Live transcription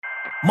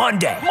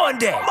Monday.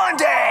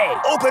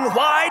 Open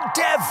wide,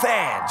 dev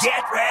fans.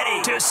 Get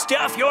ready to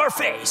stuff your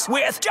face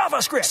with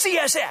JavaScript,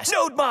 CSS,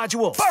 Node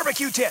modules,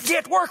 barbecue tips,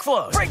 Git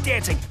workflows,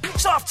 breakdancing,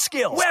 soft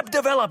skills, web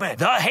development,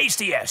 the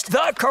hastiest,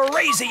 the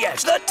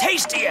craziest, the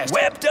tastiest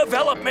web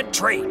development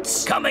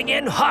treats. Coming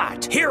in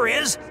hot, here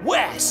is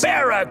Wes,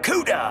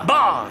 Barracuda,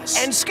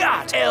 Boss, and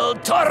Scott, El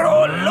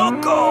Toro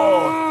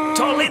Loco,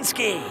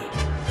 Tolinsky.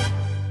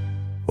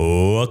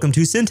 Welcome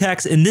to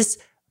Syntax. In this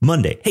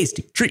Monday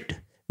Hasty Treat,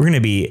 we're going to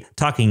be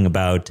talking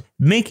about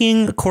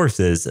making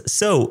courses.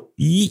 So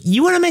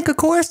you want to make a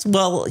course?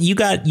 Well, you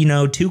got,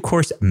 two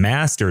course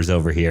masters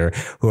over here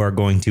who are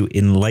going to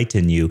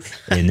enlighten you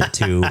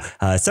into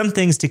some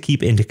things to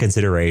keep into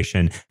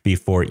consideration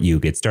before you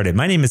get started.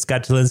 My name is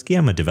Scott Tolinsky.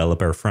 I'm a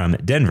developer from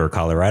Denver,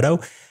 Colorado.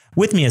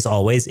 With me, as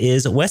always,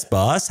 is Wes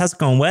Boss. How's it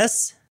going,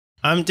 Wes?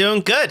 I'm doing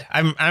good.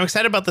 I'm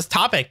excited about this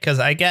topic because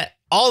I get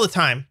all the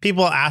time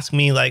people ask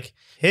me like,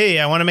 hey,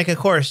 I want to make a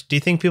course. Do you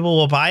think people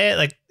will buy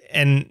it?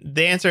 And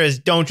the answer is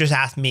don't just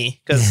ask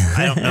me because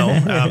I don't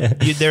know.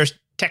 There's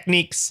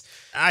techniques.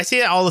 I see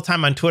it all the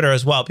time on Twitter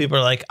as well. People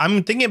are like,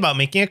 I'm thinking about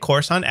making a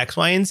course on X,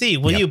 Y, and Z.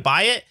 Will you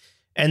buy it?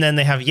 And then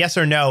they have yes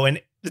or no.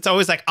 And it's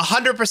always like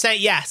 100%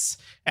 yes.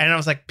 And I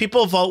was like,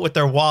 people vote with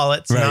their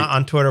wallets, not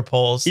on Twitter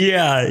polls.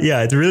 Yeah.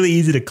 It's really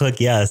easy to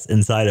click yes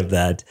inside of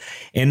that.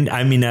 And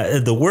I mean,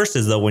 the worst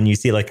is though, when you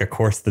see like a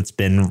course that's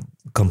been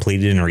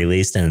completed and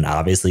released and it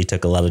obviously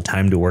took a lot of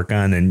time to work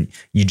on, and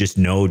you just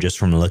know just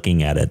from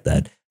looking at it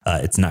that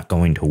it's not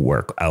going to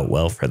work out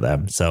well for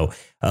them. So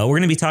we're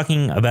going to be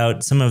talking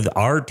about some of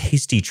our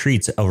tasty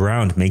treats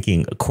around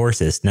making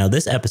courses. Now,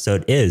 this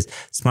episode is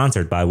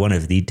sponsored by one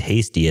of the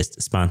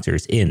tastiest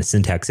sponsors in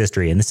syntax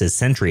history, and this is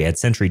Sentry at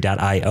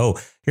Sentry.io.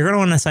 You're going to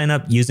want to sign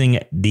up using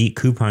the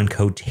coupon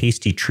code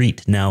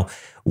TastyTreat. Now,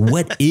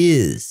 what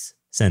is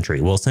Sentry?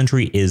 Well,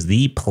 Sentry is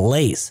the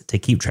place to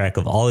keep track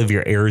of all of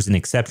your errors and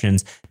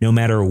exceptions, no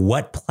matter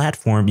what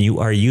platform you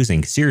are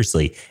using.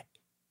 Seriously.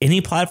 Any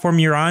platform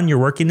you're on, you're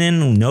working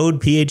in, Node,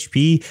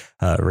 PHP,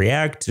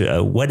 React,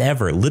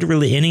 whatever,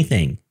 literally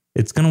anything,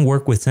 it's going to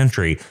work with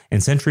Sentry,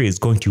 and Sentry is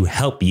going to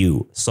help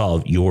you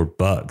solve your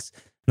bugs.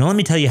 Now, let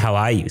me tell you how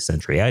I use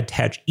Sentry. I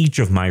attach each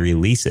of my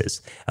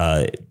releases.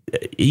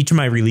 Each of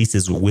my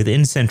releases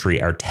within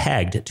Sentry are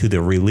tagged to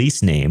the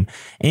release name,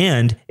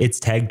 and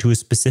it's tagged to a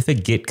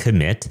specific Git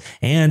commit,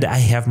 and I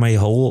have my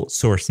whole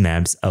source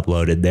maps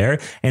uploaded there.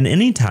 And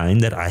anytime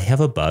that I have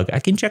a bug, I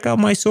can check out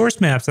my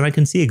source maps, and I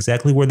can see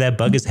exactly where that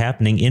bug is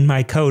happening in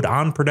my code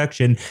on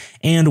production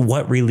and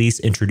what release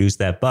introduced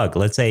that bug.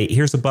 Let's say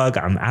here's a bug.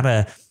 I'm out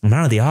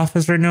of the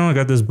office right now. I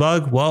got this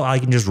bug. Well, I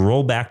can just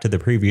roll back to the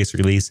previous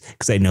release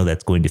because I know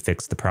that's going to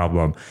fix the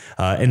problem.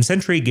 And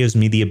Sentry gives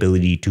me the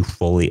ability to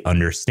fully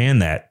understand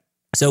that.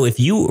 So if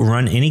you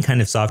run any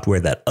kind of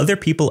software that other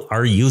people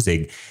are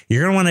using,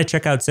 you're going to want to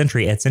check out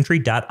Sentry at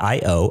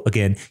Sentry.io.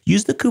 Again,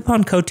 use the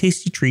coupon code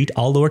TastyTreat,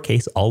 all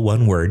lowercase, all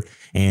one word,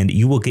 and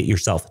you will get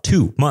yourself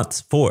 2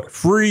 months for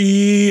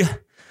free.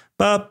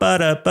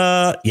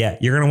 Yeah,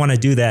 you're going to want to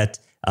do that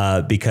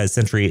because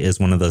Sentry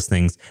is one of those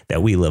things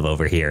that we live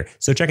over here.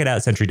 So check it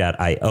out,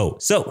 Sentry.io.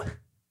 So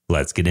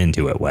let's get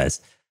into it, Wes.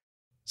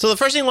 So the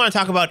first thing I want to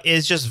talk about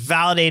is just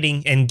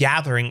validating and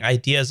gathering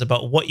ideas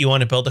about what you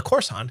want to build a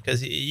course on,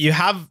 because you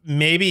have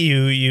maybe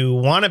you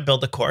want to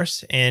build a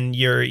course and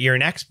you're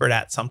an expert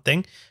at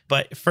something,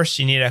 but first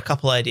you need a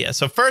couple ideas.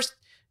 So first,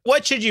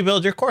 what should you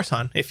build your course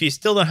on? If you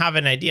still don't have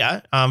an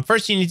idea,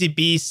 first you need to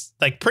be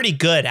like pretty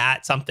good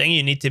at something.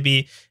 You need to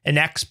be an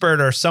expert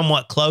or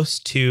somewhat close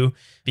to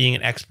being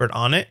an expert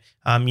on it.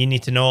 You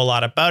need to know a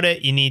lot about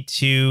it. You need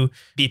to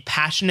be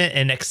passionate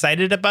and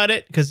excited about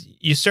it, because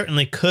you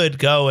certainly could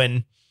go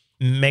and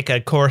make a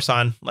course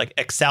on like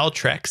Excel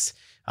tricks.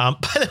 By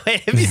the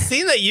way, have you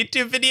seen that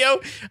YouTube video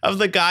of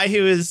the guy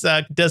who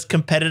does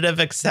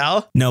competitive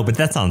Excel? No, but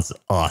that sounds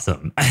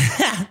awesome.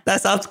 That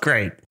sounds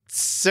great.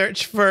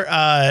 Search for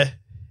on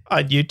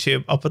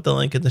YouTube. I'll put the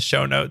link in the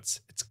show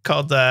notes. It's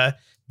called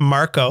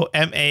Marco,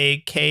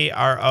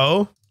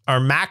 Makro, or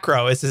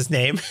Macro is his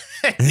name.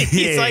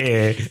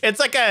 It's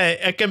like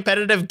a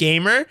competitive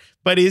gamer,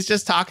 but he's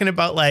just talking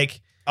about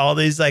like all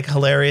these like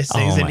hilarious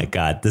things. Oh my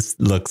God, this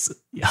looks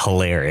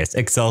hilarious.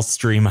 Excel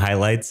stream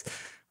highlights.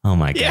 Oh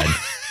my God.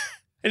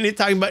 And he's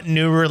talking about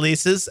new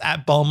releases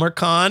at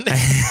BulmerCon.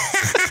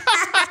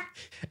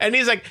 And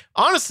he's like,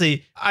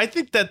 honestly, I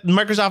think that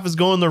Microsoft is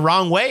going the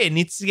wrong way. It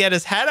needs to get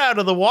his head out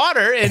of the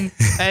water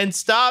and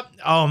stop.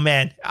 Oh,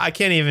 man, I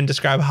can't even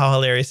describe how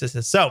hilarious this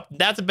is. So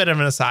that's a bit of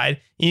an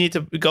aside. You need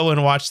to go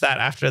and watch that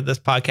after this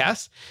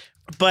podcast.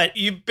 But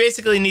you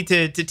basically need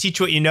to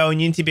teach what you know,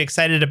 and you need to be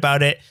excited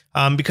about it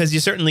because you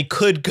certainly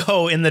could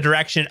go in the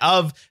direction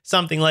of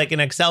something like an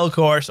Excel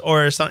course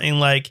or something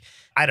like,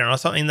 I don't know,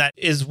 something that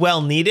is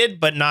well needed,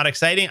 but not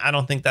exciting. I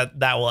don't think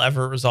that will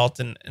ever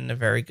result in a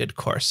very good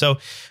course. So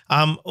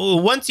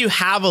once you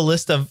have a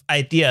list of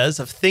ideas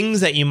of things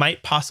that you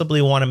might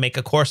possibly want to make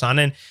a course on,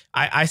 and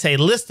I say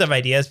list of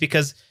ideas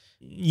because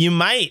you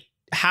might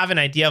have an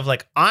idea of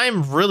like,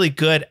 I'm really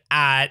good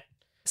at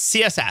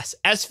CSS,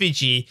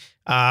 SVG,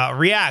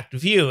 React,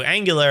 Vue,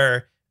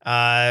 Angular,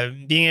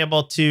 being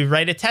able to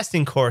write a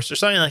testing course or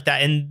something like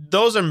that. And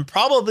those are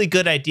probably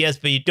good ideas,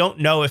 but you don't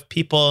know if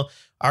people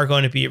are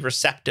going to be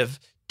receptive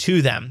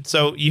to them.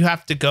 So you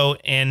have to go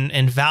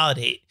and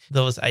validate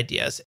those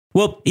ideas.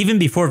 Well, even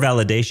before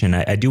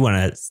validation, I do want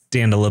to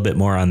stand a little bit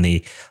more on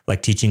the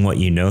like teaching what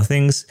you know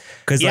things.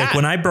 Because like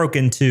when I broke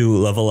into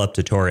Level Up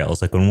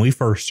tutorials, like when we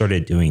first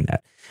started doing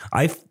that,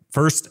 I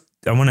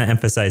want to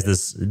emphasize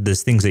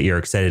this things that you're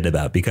excited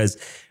about, because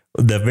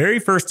the very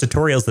first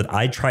tutorials that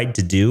I tried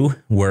to do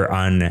were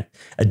on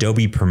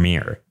Adobe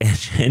Premiere.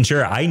 And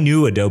sure, I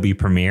knew Adobe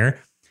Premiere,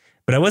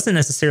 but I wasn't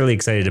necessarily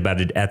excited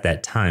about it at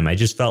that time. I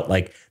just felt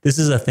like this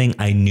is a thing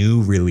I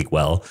knew really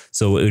well,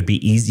 so it would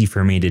be easy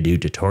for me to do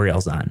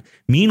tutorials on.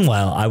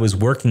 Meanwhile, I was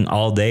working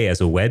all day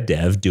as a web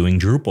dev doing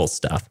Drupal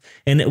stuff.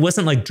 And it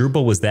wasn't like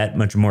Drupal was that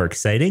much more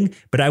exciting,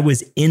 but I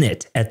was in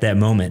it at that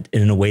moment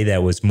in a way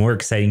that was more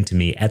exciting to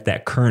me at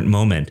that current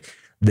moment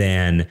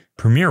than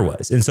Premiere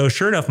was. And so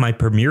sure enough, my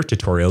Premiere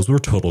tutorials were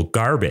total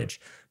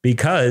garbage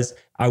because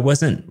I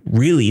wasn't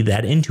really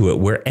that into it,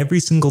 where every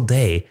single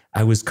day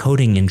I was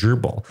coding in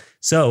Drupal.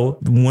 So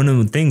one of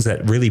the things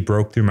that really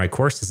broke through my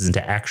courses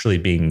into actually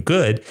being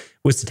good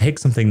was to take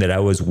something that I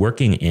was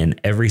working in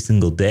every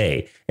single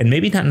day, and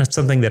maybe not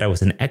something that I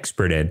was an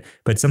expert in,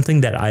 but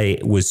something that I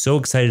was so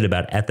excited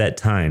about at that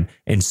time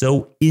and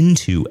so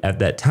into at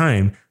that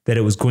time that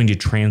it was going to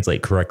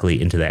translate correctly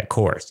into that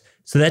course.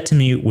 So that to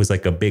me was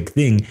like a big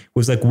thing,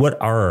 was like,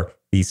 what are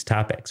these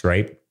topics,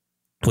 right?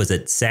 Was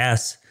it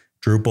SAS,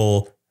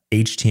 Drupal,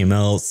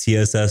 HTML,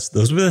 CSS?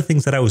 Those were the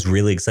things that I was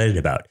really excited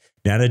about,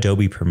 not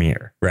Adobe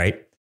Premiere,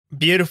 right?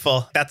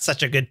 Beautiful. That's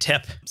such a good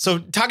tip. So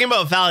talking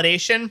about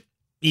validation,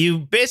 you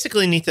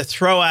basically need to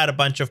throw out a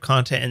bunch of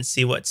content and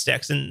see what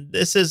sticks. And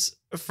this is,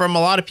 from a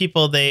lot of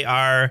people, they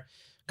are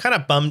kind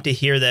of bummed to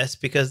hear this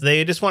because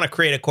they just want to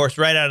create a course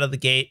right out of the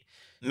gate,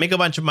 make a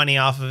bunch of money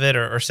off of it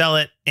or sell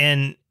it.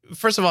 And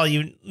first of all,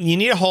 you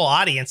need a whole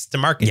audience to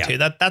market to.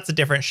 That's a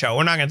different show.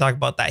 We're not going to talk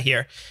about that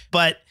here.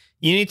 But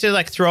you need to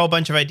like throw a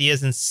bunch of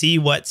ideas and see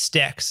what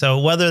sticks. So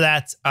whether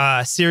that's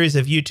a series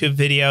of YouTube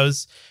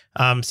videos,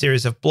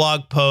 series of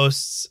blog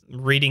posts,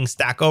 reading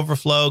Stack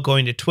Overflow,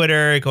 going to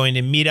Twitter, going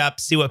to Meetup,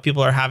 see what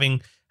people are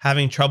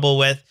having trouble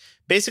with.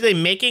 Basically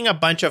making a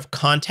bunch of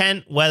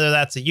content, whether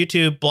that's a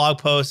YouTube, blog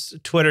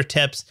post, Twitter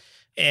tips.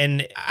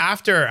 And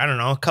after, I don't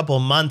know, a couple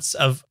of months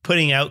of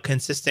putting out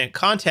consistent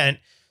content,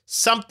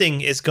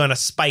 something is going to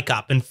spike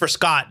up. And for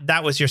Scott,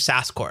 that was your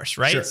SAS course,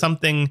 right? Sure.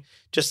 Something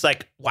just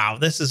like, wow,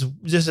 this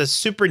is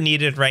super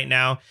needed right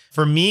now.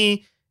 For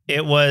me,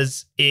 it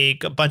was a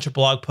bunch of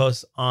blog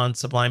posts on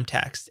Sublime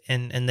Text,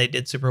 and they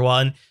did super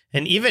well.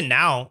 And even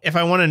now, if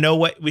I want to know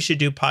what we should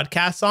do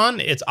podcasts on,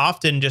 it's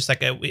often just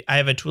like I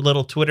have a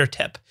little Twitter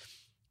tip,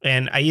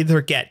 and I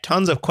either get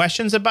tons of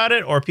questions about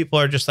it, or people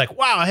are just like,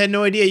 wow, I had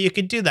no idea you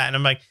could do that. And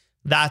I'm like,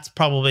 that's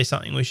probably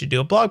something we should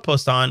do a blog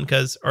post on,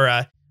 or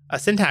a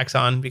syntax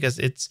on, because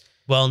it's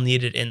well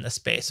needed in the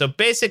space. So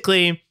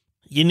basically,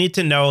 you need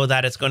to know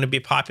that it's going to be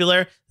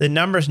popular. The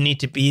numbers need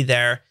to be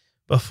there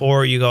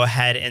before you go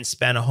ahead and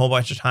spend a whole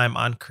bunch of time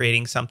on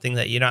creating something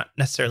that you don't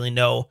necessarily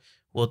know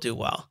will do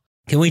well.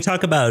 Can we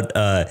talk about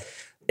I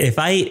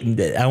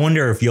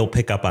wonder if you'll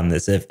pick up on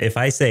this. If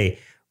I say,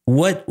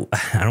 I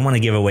don't want to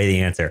give away the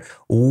answer.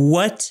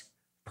 What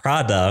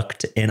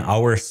product in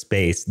our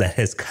space that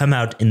has come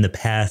out in the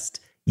past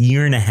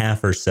year and a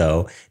half or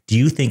so do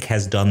you think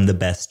has done the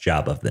best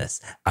job of this?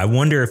 I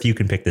wonder if you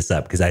can pick this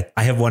up, because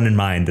I have one in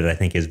mind that I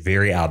think is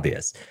very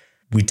obvious.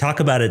 We talk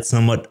about it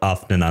somewhat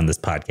often on this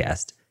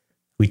podcast.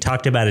 We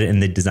talked about it in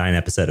the design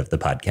episode of the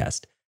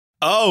podcast.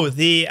 Oh,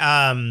 the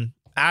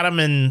Adam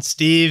and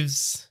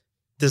Steve's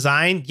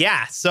design.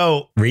 Yeah.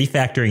 So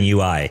refactoring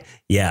UI.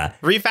 Yeah.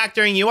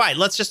 Refactoring UI.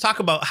 Let's just talk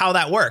about how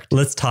that worked.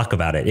 Let's talk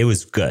about it. It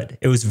was good.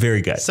 It was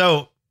very good.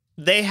 So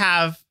they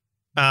have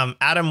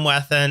Adam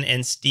Wethan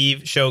and Steve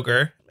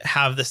Shoger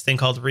have this thing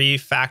called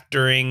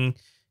refactoring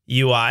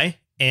UI,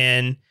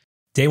 and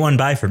day one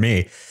buy for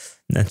me.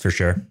 That's for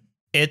sure.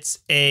 It's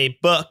a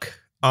book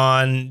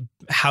on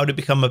how to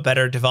become a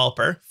better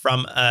developer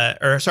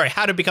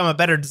how to become a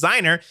better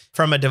designer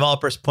from a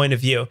developer's point of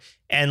view.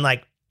 And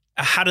like,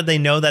 how did they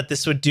know that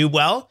this would do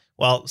well?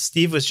 Well,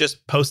 Steve was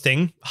just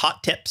posting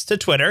hot tips to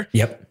Twitter.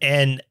 Yep.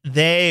 And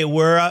they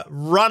were a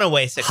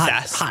runaway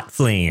success. Hot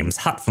flames.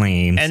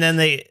 And then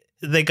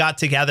they got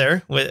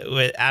together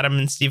with Adam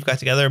and Steve got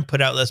together and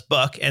put out this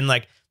book. And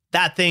like,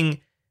 that thing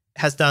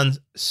has done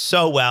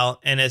so well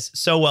and is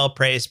so well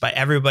praised by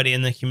everybody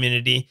in the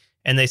community.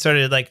 And they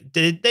started like,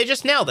 they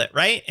just nailed it,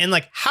 right? And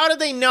like, how did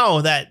they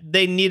know that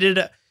they needed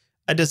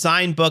a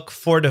design book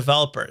for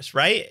developers,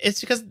 right?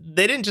 It's because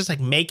they didn't just like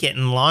make it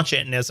and launch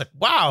it. And it was like,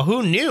 wow,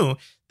 who knew?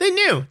 They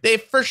knew. They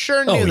for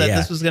sure knew that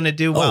this was going to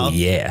do well. Oh,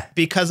 yeah.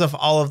 Because of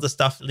all of the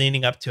stuff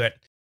leading up to it.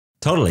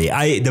 Totally.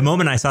 The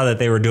moment I saw that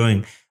they were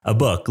doing a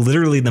book,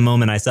 literally the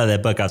moment I saw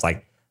that book, I was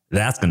like,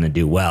 that's going to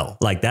do well.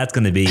 Like that's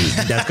going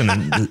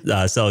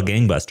to sell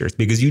gangbusters,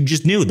 because you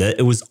just knew that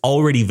it was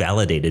already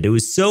validated. It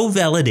was so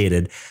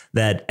validated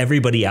that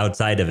everybody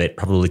outside of it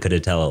probably could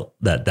have tell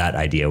that that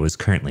idea was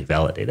currently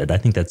validated. I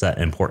think that's an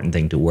important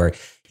thing to work.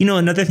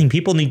 Another thing,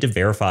 people need to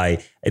verify,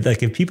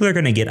 like if people are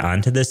going to get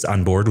onto this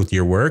on board with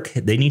your work,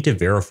 they need to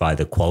verify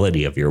the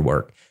quality of your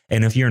work.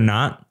 And if you're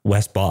not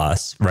Wes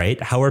Boss,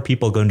 right, how are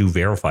people going to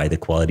verify the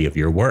quality of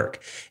your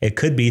work? It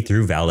could be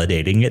through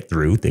validating it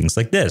through things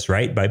like this,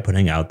 right? By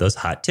putting out those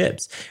hot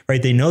tips,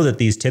 right? They know that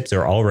these tips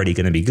are already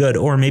going to be good.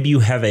 Or maybe you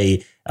have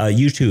a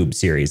YouTube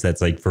series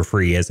that's like for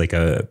free as like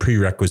a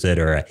prerequisite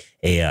or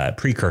a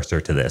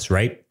precursor to this,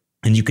 right?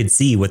 And you could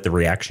see what the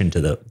reaction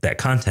to that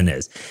content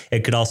is.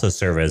 It could also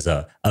serve as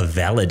a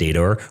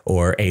validator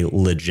or a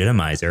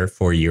legitimizer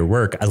for your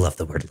work. I love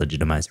the word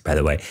legitimizer, by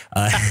the way.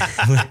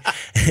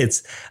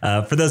 It's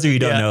for those of you who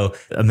don't know,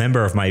 a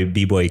member of my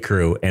B-Boy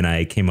crew and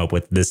I came up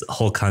with this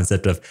whole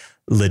concept of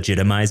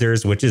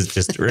legitimizers, which is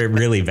just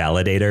really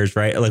validators,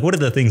 right? Like, what are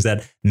the things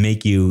that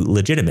make you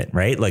legitimate,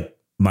 right? Like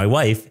my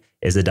wife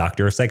is a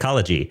doctor of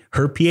psychology.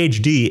 Her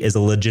PhD is a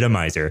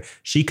legitimizer.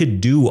 She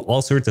could do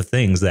all sorts of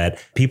things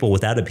that people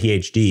without a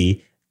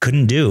PhD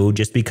couldn't do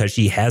just because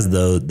she has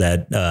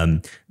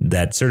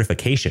that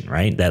certification,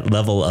 right? That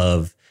level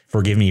of,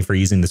 forgive me for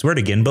using this word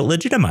again, but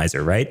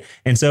legitimizer, right?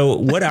 And so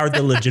what are the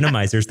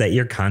legitimizers that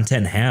your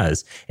content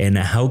has, and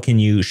how can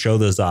you show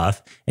those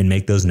off and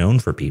make those known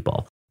for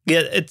people?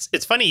 Yeah,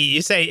 it's funny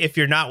you say if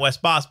you're not Wes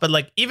Boss, but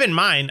like even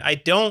mine, I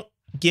don't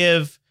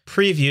give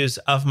previews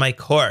of my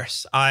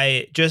course.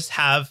 I just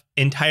have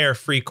entire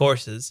free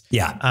courses.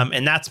 Yeah.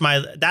 And that's my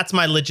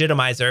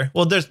legitimizer.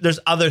 Well, there's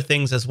other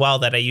things as well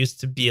that I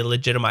used to be a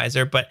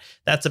legitimizer, but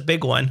that's a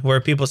big one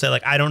where people say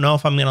like, I don't know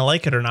if I'm going to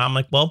like it or not. I'm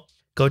like, well,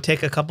 go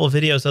take a couple of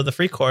videos of the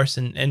free course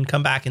and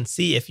come back and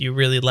see if you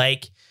really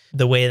like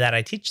the way that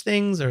I teach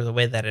things or the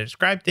way that I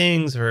describe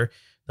things or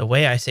the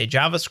way I say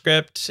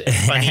JavaScript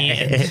is funny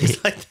and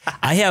things like that.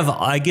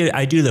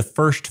 I do the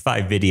first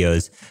 5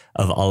 videos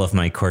of all of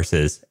my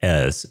courses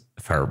as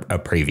for a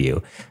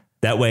preview.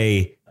 That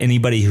way,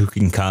 anybody who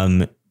can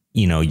come,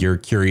 you're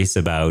curious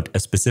about a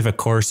specific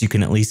course, you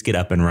can at least get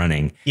up and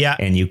running. Yeah.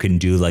 And you can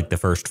do like the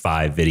first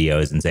 5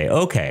 videos and say,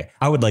 okay,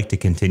 I would like to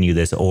continue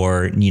this,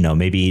 or,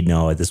 maybe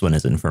no, this one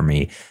isn't for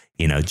me,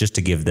 just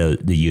to give the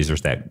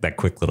users that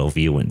quick little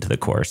view into the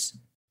course.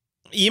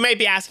 You may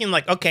be asking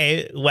like,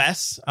 okay,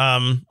 Wes,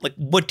 like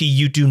what do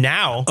you do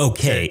now?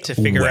 Okay, to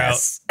figure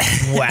Wes.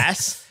 out,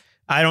 Wes,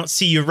 I don't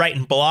see you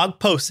writing blog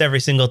posts every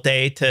single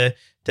day to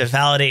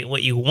validate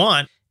what you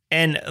want.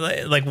 And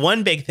like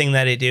one big thing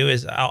that I do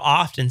is I'll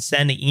often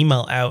send an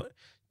email out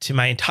to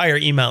my entire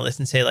email list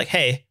and say like,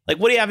 hey, like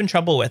what are you having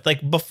trouble with?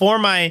 Like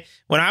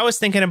when I was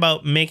thinking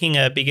about making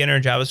a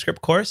beginner JavaScript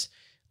course,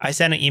 I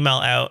sent an email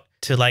out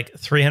to like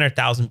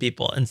 300,000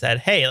 people and said,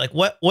 hey, like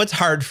what's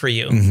hard for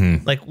you?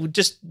 Mm-hmm. Like,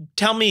 just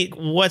tell me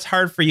what's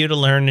hard for you to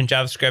learn in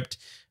JavaScript.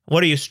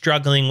 What are you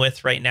struggling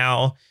with right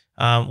now?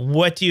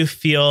 What do you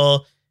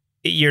feel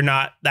you're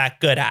not that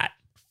good at?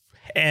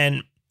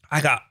 And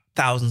I got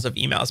thousands of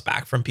emails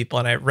back from people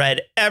and I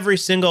read every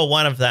single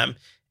one of them.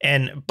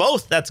 And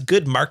both, that's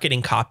good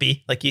marketing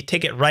copy. Like you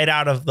take it right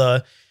out of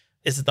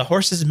is it the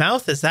horse's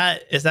mouth? Is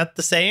that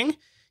the saying?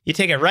 You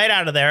take it right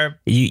out of there.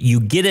 You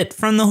get it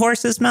from the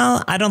horse's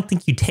mouth. I don't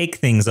think you take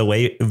things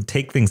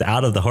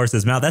out of the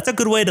horse's mouth. That's a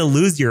good way to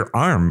lose your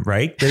arm,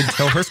 right?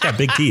 The horse got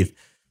big teeth.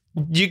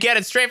 You get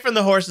it straight from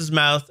the horse's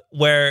mouth.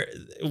 Where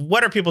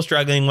what are people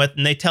struggling with,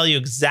 and they tell you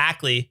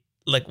exactly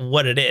like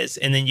what it is,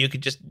 and then you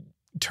could just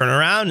turn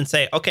around and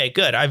say, okay,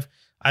 good.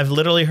 I've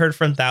literally heard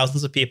from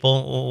thousands of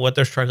people what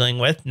they're struggling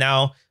with.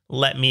 Now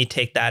let me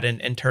take that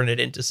and turn it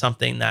into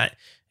something that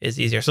is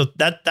easier. So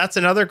that's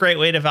another great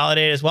way to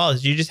validate as well,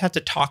 is you just have to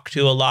talk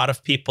to a lot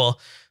of people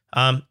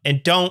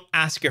and don't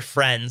ask your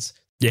friends.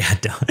 Yeah.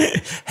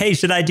 Hey,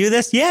 should I do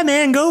this? Yeah,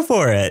 man, go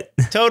for it.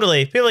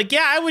 Totally. People like,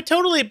 yeah, I would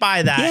totally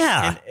buy that.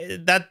 Yeah.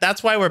 And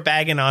that's why we're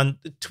bagging on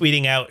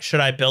tweeting out, should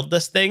I build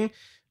this thing?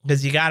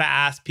 Because you got to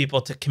ask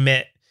people to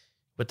commit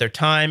with their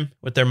time,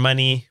 with their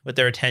money, with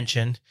their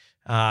attention.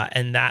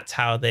 And that's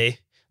how they,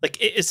 like,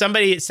 if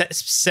somebody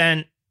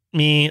sent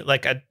me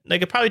like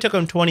it probably took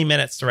them 20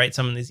 minutes to write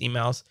some of these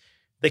emails.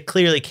 They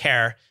clearly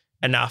care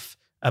enough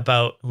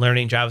about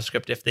learning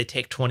JavaScript if they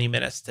take 20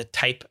 minutes to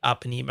type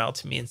up an email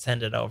to me and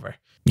send it over.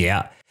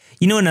 Yeah.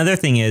 Another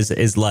thing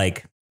is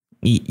like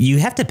you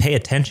have to pay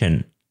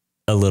attention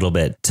a little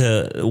bit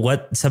to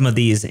what some of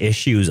these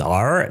issues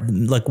are,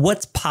 like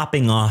what's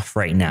popping off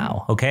right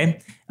now. Okay.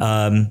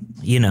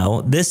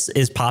 This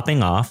is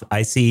popping off.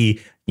 I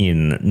see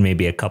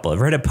maybe a couple of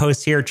Reddit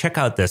posts here. Check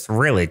out this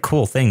really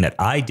cool thing that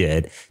I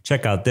did.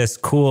 Check out this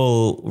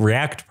cool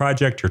React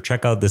project, or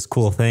check out this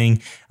cool thing.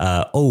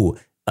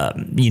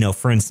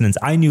 For instance,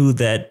 I knew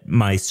that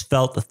my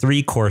Svelte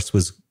 3 course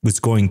was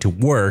going to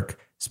work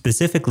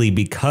specifically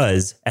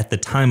because at the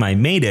time I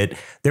made it,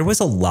 there was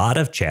a lot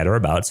of chatter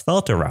about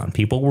Svelte around.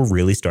 People were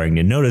really starting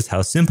to notice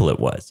how simple it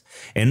was.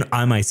 And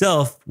I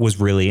myself was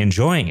really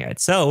enjoying it.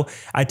 So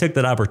I took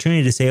that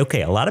opportunity to say,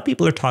 okay, a lot of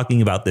people are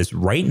talking about this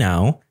right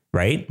now.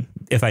 right?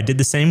 If I did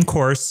the same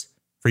course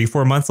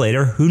 3-4 months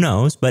later, who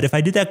knows? But if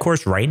I did that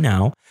course right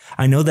now,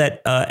 I know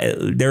that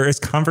there is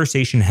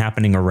conversation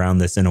happening around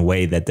this in a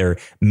way that there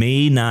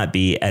may not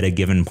be at a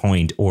given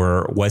point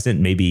or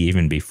wasn't maybe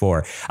even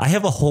before. I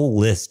have a whole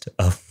list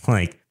of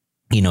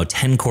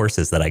 10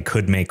 courses that I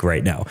could make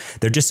right now.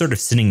 They're just sort of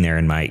sitting there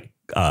in my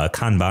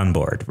Kanban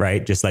board,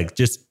 right? Just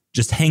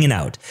hanging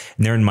out.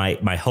 And they're in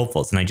my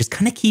hopefuls. And I just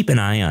kind of keep an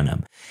eye on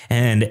them.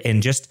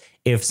 And just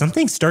if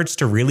something starts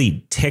to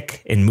really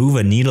tick and move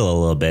a needle a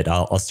little bit,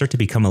 I'll start to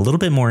become a little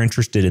bit more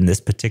interested in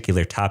this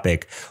particular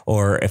topic.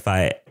 Or if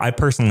I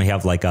personally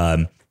have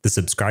the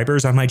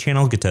subscribers on my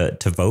channel get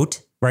to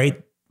vote,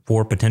 right?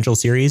 For potential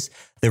series.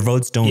 Their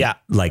votes don't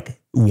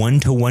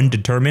one-to-one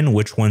determine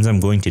which ones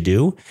I'm going to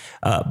do.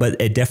 But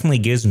it definitely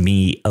gives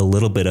me a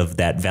little bit of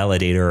that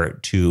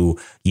validator to,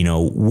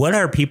 what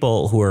are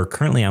people who are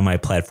currently on my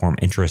platform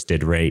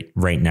interested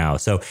right now.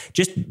 So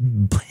just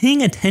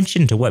paying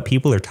attention to what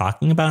people are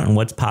talking about and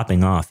what's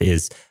popping off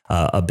is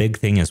a big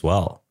thing as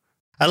well.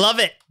 I love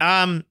it.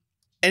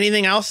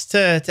 Anything else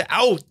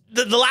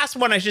the last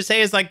one I should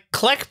say is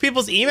collect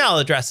people's email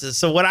addresses.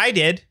 So what I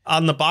did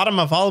on the bottom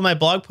of all of my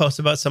blog posts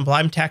about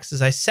Sublime Text is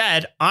I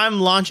said, I'm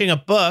launching a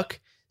book,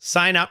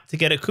 sign up to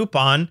get a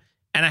coupon.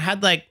 And I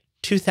had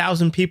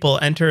 2,000 people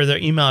enter their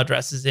email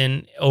addresses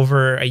in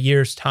over a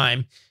year's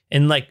time.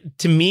 And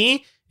to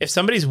me, if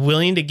somebody's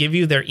willing to give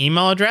you their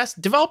email address,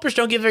 developers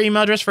don't give their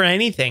email address for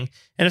anything.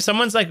 And if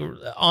someone's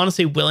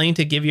honestly willing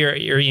to give your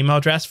email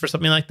address for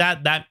something like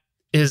that, that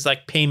is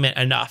payment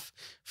enough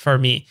for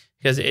me,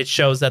 because it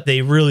shows that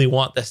they really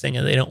want this thing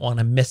and they don't want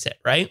to miss it.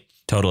 Right.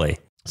 Totally.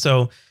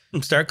 So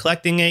start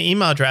collecting an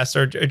email address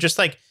or just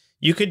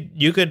you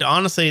could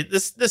honestly,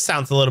 this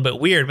sounds a little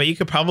bit weird, but you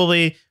could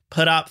probably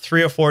put up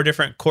 3 or 4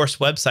 different course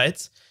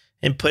websites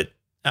and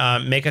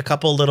make a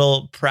couple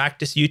little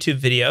practice YouTube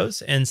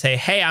videos and say,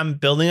 hey, I'm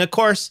building a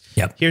course.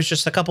 Yep. Here's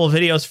just a couple of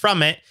videos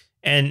from it,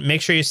 and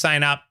make sure you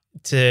sign up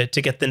to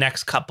get the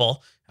next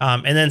couple.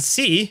 And then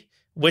see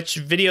which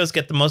videos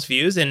get the most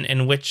views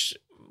and which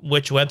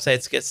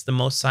websites gets the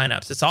most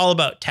signups. It's all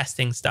about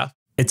testing stuff.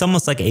 It's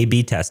almost like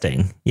A/B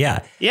testing.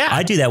 Yeah. Yeah.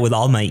 I do that with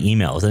all my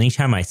emails.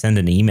 Anytime I send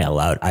an email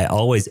out, I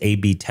always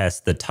A/B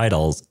test the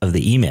titles of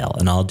the email,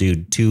 and I'll do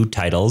 2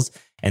 titles.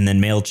 And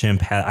then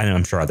MailChimp,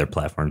 I'm sure other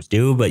platforms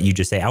do, but you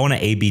just say, I want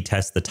to A/B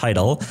test the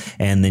title.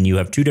 And then you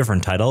have 2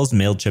 different titles.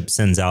 MailChimp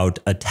sends out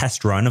a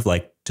test run of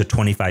to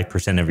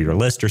 25% of your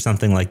list or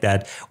something like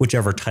that.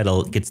 Whichever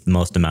title gets the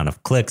most amount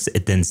of clicks,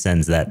 it then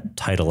sends that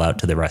title out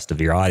to the rest of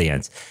your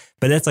audience.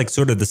 But that's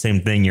sort of the same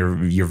thing.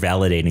 You're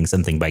validating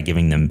something by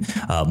giving them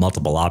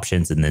multiple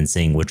options and then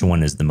seeing which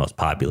one is the most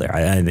popular.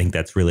 I think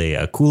that's really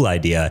a cool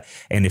idea.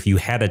 And if you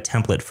had a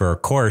template for a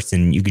course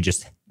and you could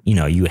just,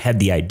 you had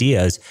the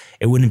ideas,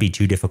 it wouldn't be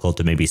too difficult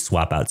to maybe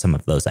swap out some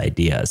of those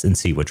ideas and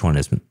see which one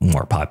is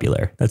more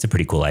popular. That's a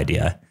pretty cool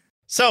idea.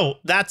 So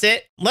that's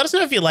it. Let us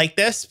know if you like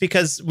this,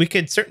 because we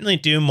could certainly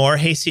do more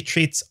Hasty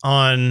Treats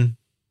on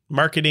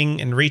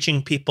marketing and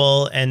reaching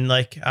people. And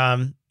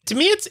to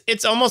me,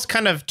 it's almost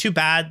kind of too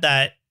bad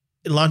that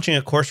launching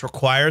a course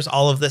requires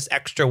all of this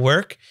extra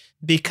work,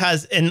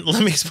 because, and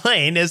let me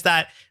explain, is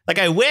that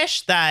I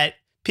wish that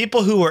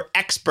people who were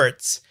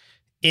experts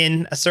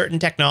in a certain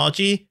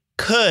technology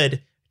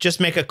could just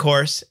make a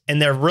course,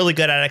 and they're really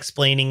good at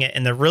explaining it,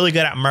 and they're really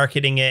good at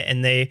marketing it,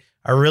 and they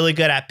are really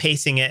good at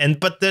pacing it.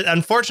 But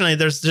unfortunately,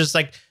 there's just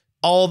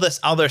all this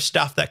other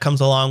stuff that comes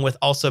along with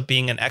also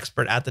being an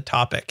expert at the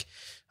topic.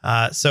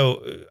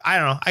 So I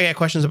don't know. I get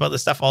questions about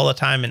this stuff all the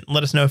time, and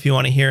let us know if you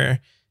want to hear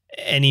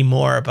any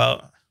more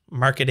about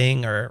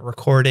marketing or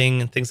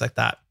recording and things like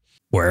that.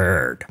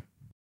 Word.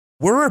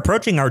 We're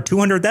approaching our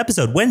 200th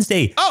episode.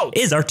 Wednesday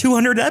is our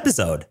 200th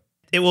episode.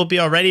 It will be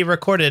already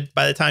recorded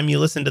by the time you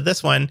listen to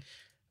this one,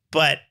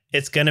 but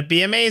it's going to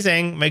be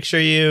amazing. Make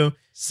sure you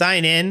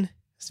sign in.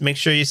 Make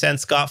sure you send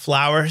Scott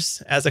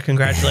flowers as a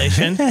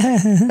congratulation.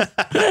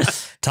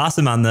 Toss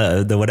him on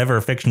the whatever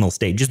fictional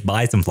stage. Just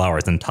buy some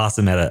flowers and toss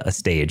them at a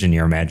stage in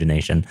your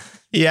imagination.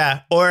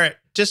 Yeah. Or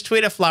just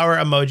tweet a flower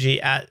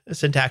emoji at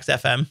Syntax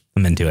FM.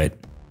 I'm into it.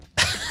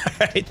 All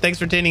right. Thanks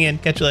for tuning in.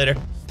 Catch you later.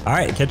 All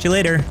right. Catch you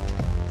later.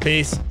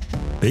 Peace.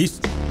 Peace.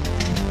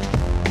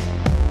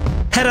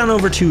 Head on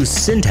over to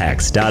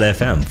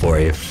syntax.fm for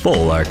a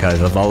full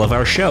archive of all of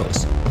our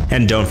shows.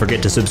 And don't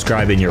forget to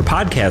subscribe in your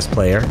podcast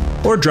player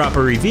or drop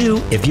a review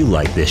if you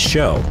like this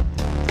show.